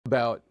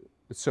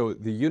So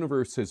the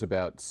universe is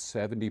about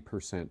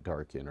 70%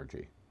 dark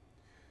energy,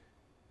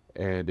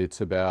 and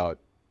it's about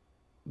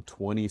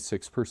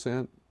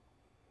 26%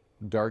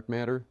 dark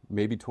matter,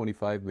 maybe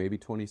 25, maybe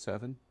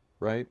 27,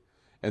 right?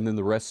 And then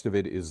the rest of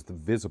it is the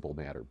visible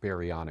matter,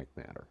 baryonic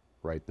matter,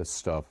 right? The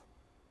stuff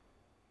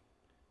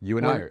you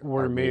and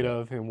we're made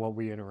of and what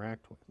we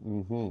interact with.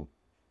 Mm-hmm.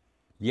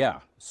 Yeah.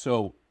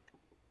 So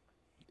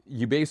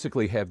you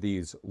basically have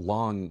these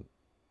long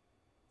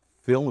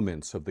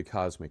filaments of the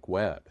cosmic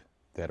web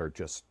that are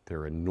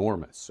they're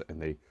enormous,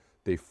 and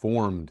they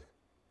formed,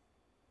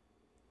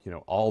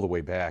 all the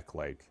way back,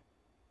 like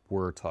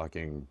we're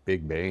talking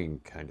Big Bang,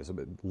 kind of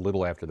a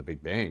little after the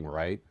Big Bang,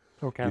 right?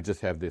 Okay. You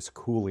just have this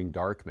cooling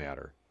dark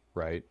matter,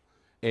 right?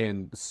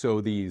 And so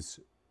these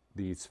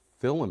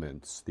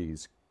filaments,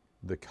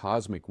 the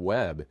cosmic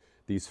web,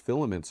 these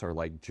filaments are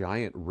like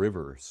giant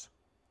rivers,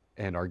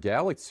 and our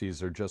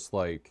galaxies are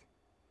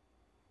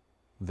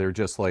they're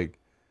just like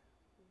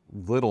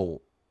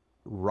little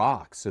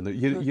rocks. And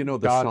you know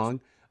the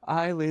song,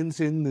 Islands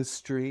in the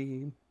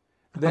Stream.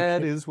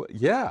 That is what,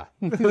 yeah.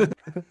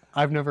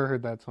 I've never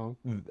heard that song.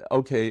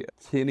 Okay,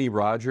 Kenny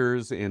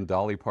Rogers and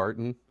Dolly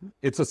Parton.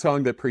 It's a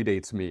song that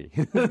predates me.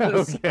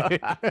 Okay.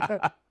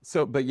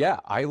 But yeah,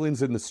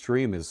 Islands in the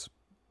Stream is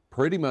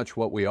pretty much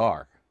what we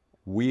are.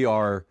 We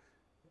are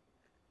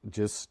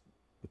just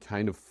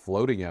kind of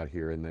floating out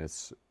here in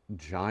this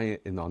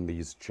on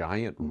these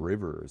giant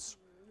rivers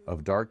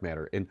of dark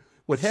matter. And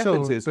what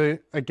happens is a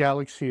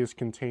galaxy is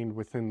contained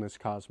within this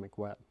cosmic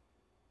web.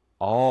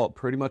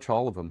 Pretty much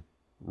all of them,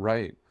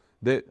 right?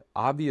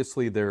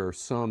 Obviously there are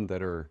some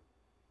that are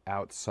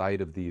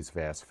outside of these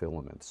vast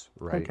filaments,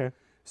 right? Okay.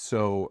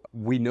 So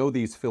we know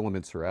these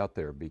filaments are out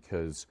there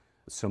because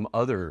some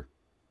other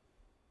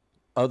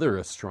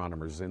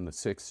astronomers in the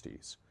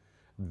 60s,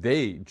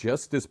 they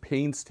just as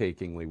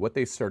painstakingly, what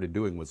they started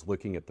doing was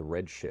looking at the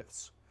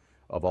redshifts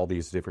of all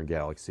these different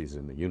galaxies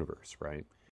in the universe, right?